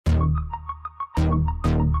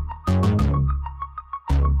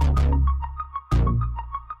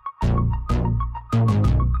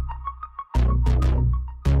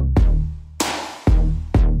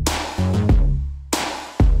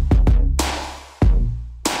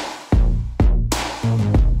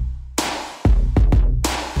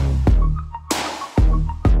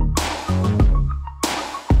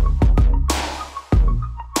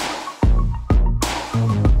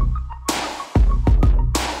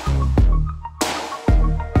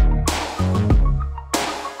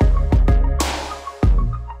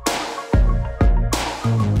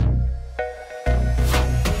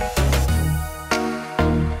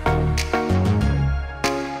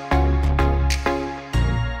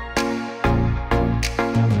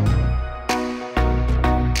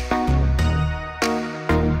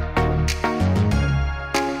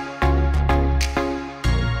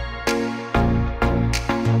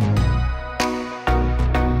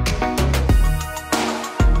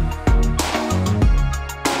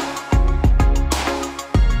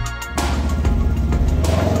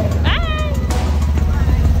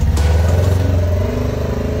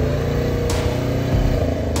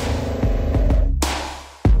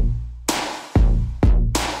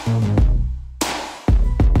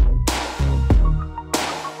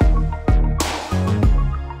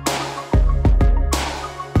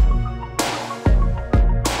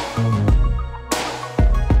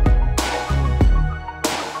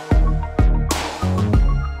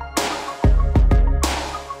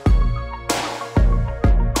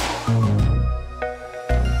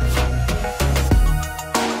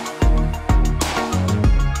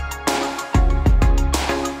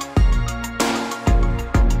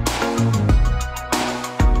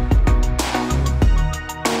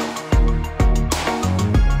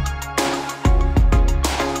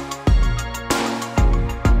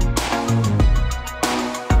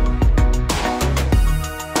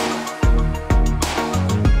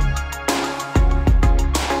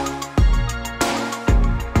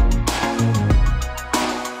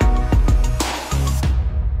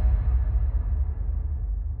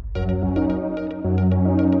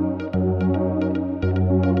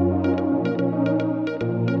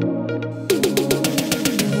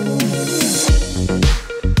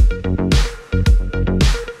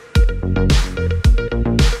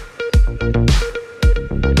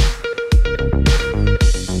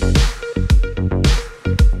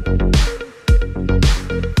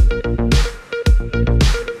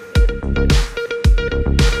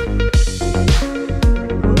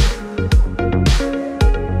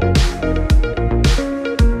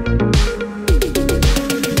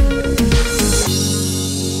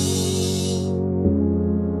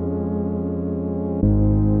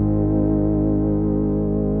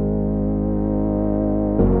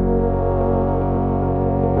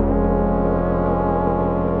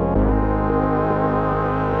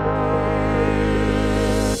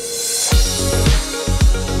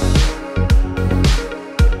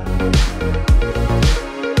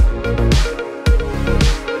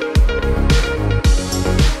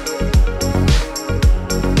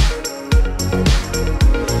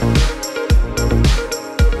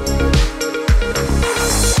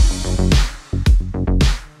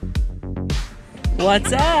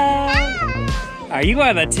What's up? Are you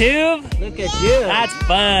on the tube? Look at you. That's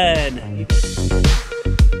fun.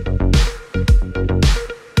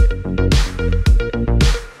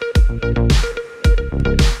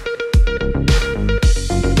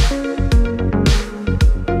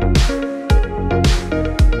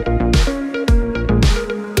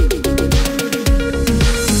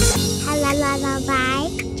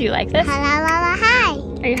 Do you like this? Hi.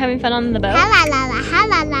 Are you having fun on the boat? Hi.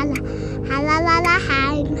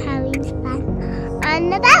 I'm having fun on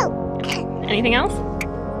the boat. Anything else?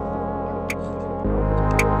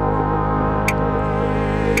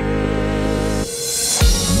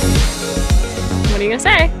 What are you gonna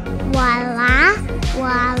say? Voila,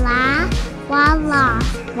 voila, voila.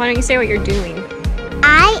 Why don't you say what you're doing?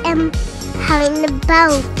 I am having the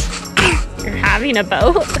boat. You're having a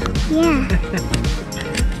boat? Yeah.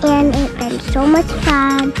 And it's been so much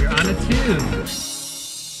fun. You're on a tube.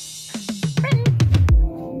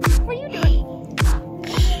 What are you doing?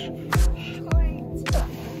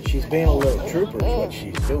 She's being a little trooper is what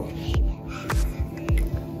she's doing.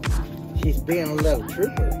 She's being a little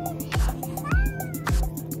trooper.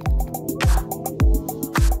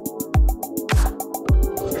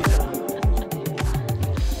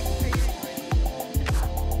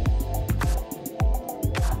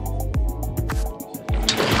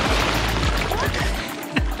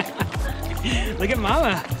 Look at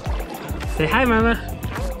Mama. Say hi, Mama.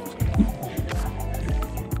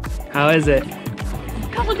 How is it?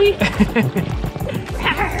 Cuddly.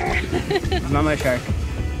 Mama shark.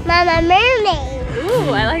 Mama mermaid. Ooh,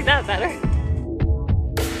 I like that better.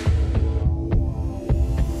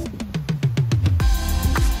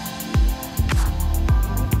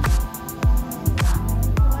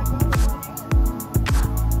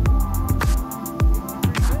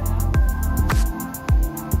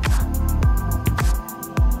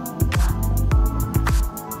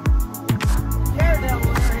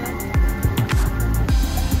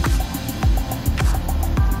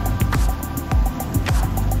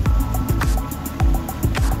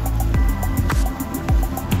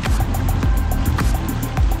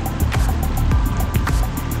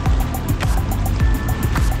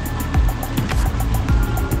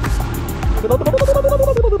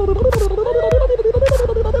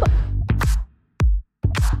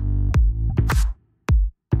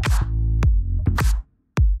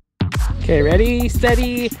 Okay, ready,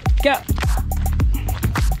 steady, go.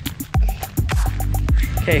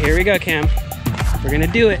 Okay, here we go, Cam. We're gonna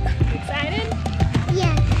do it. Excited?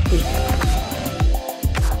 Yeah.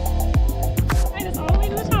 Right, it's all the way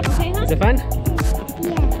to the top, okay, huh? Is it fun?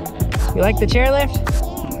 Yeah. You like the chairlift?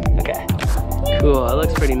 Yeah. Okay. Cool, it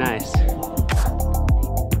looks pretty nice.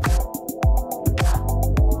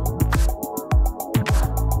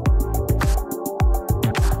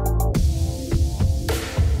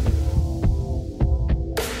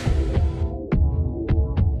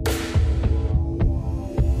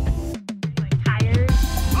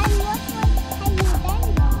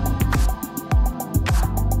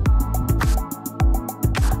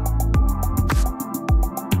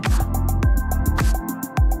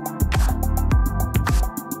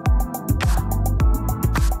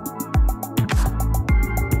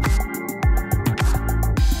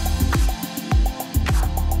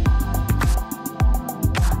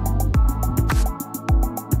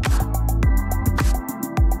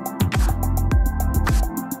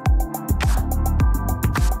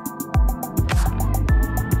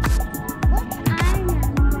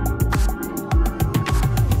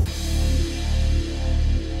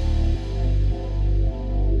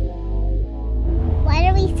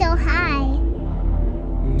 So high.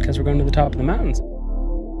 Because we're going to the top of the mountains.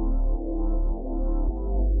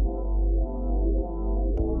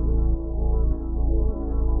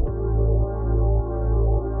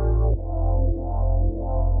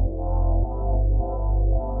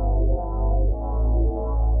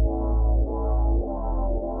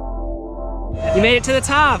 You made it to the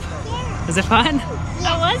top. Yeah. Was it fun?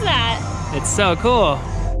 How was that? It's so cool.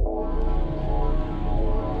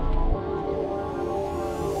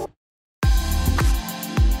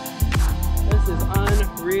 This is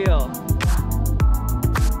unreal.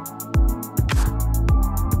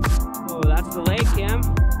 Oh, that's the lake, Cam.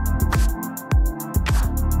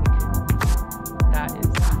 That is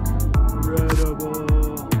incredible.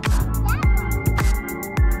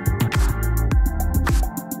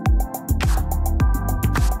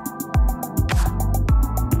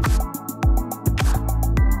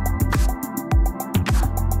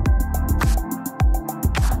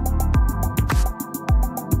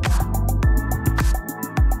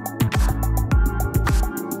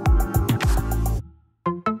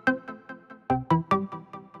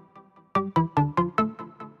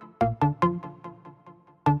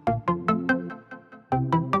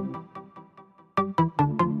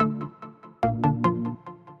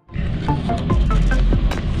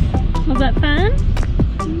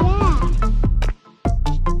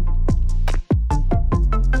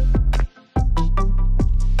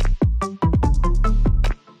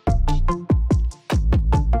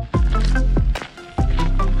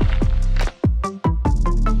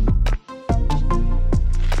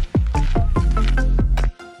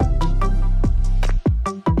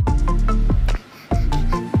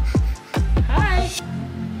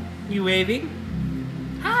 baby.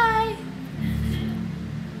 Hi.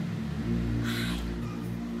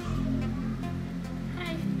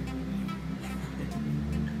 Hi.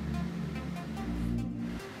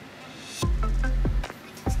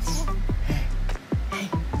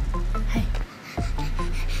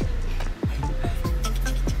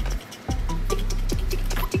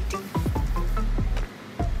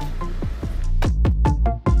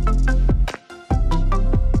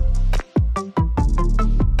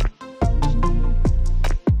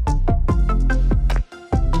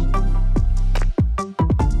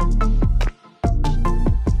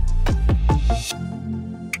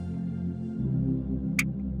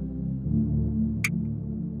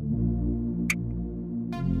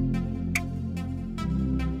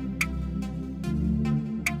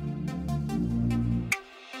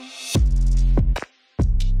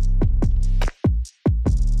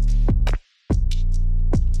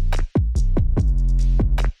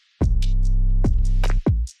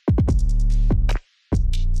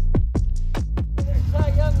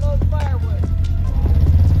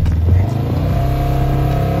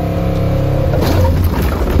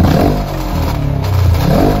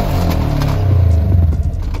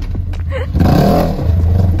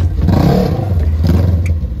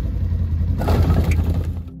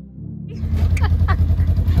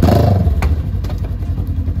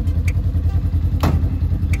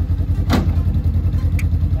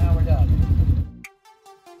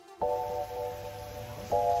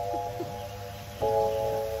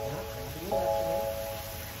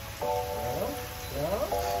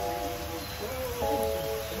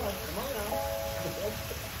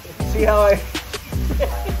 See how I,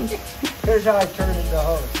 here's how I turn it the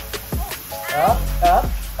hose.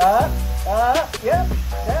 Up, yep,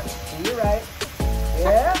 you're right.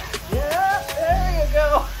 Yeah, there you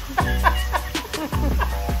go.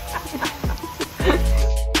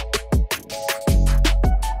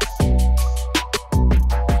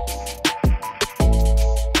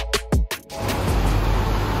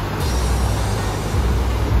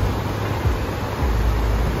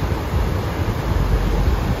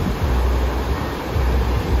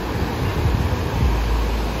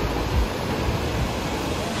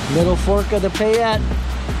 Little fork of the Payette.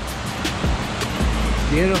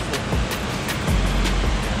 Beautiful.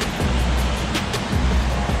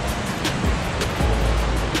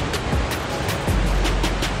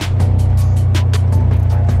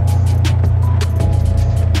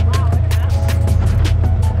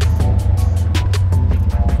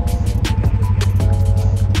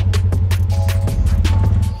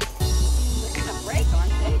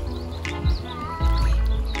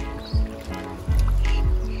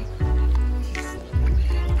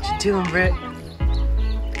 Doing, Britt?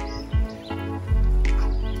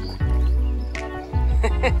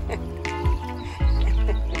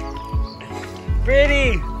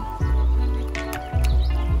 Pretty!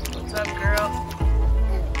 What's up, girl?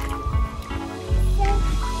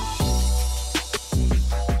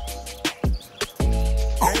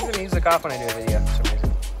 Turn the music off when I do a video for some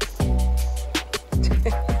reason.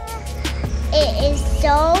 It is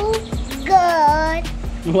so good.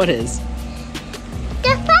 What is?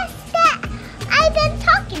 The first that I've been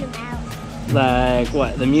talking about. Like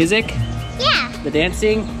what? The music? Yeah. The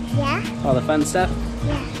dancing? Yeah. All the fun stuff?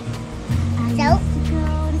 Yeah. So,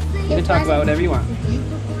 You can talk about whatever you want.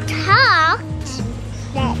 talked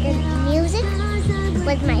that the music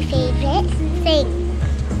was my favorite thing.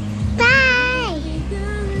 Bye.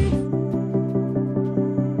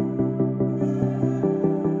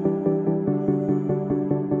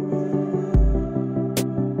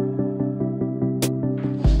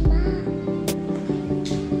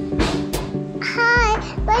 Hi,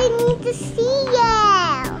 but I need to see you.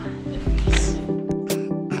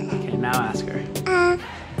 Okay, now ask her.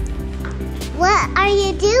 What are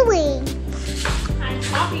you doing? I'm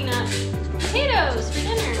chopping up potatoes for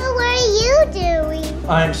dinner. Well, what are you doing?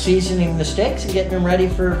 I'm seasoning the steaks and getting them ready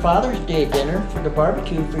for Father's Day dinner for the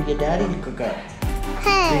barbecue for your daddy to cook up.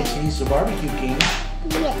 Hey. He's the barbecue king.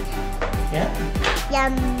 Yeah. Yeah?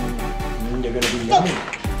 Yum. They're gonna be yummy.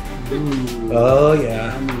 Ooh, Oh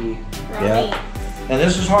yeah. yummy. Yeah. And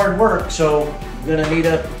this is hard work, so I'm gonna need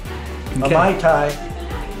a Mai Tai.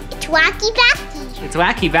 It's wacky backy. It's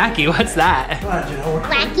wacky backy. What's that? I don't know.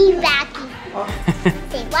 Wacky backy.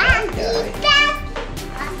 Say wacky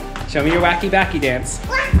backy. Show me your wacky backy dance.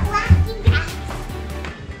 Wacky backy.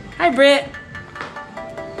 Hi, Britt.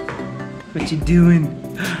 What you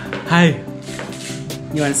doing? Hi.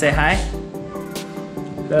 You want to say hi?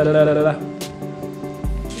 Da, da, da, da, da.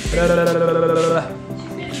 Da, da, da, da, da, da, da, da.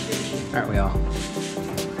 Aren't we all?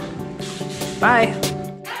 Bye.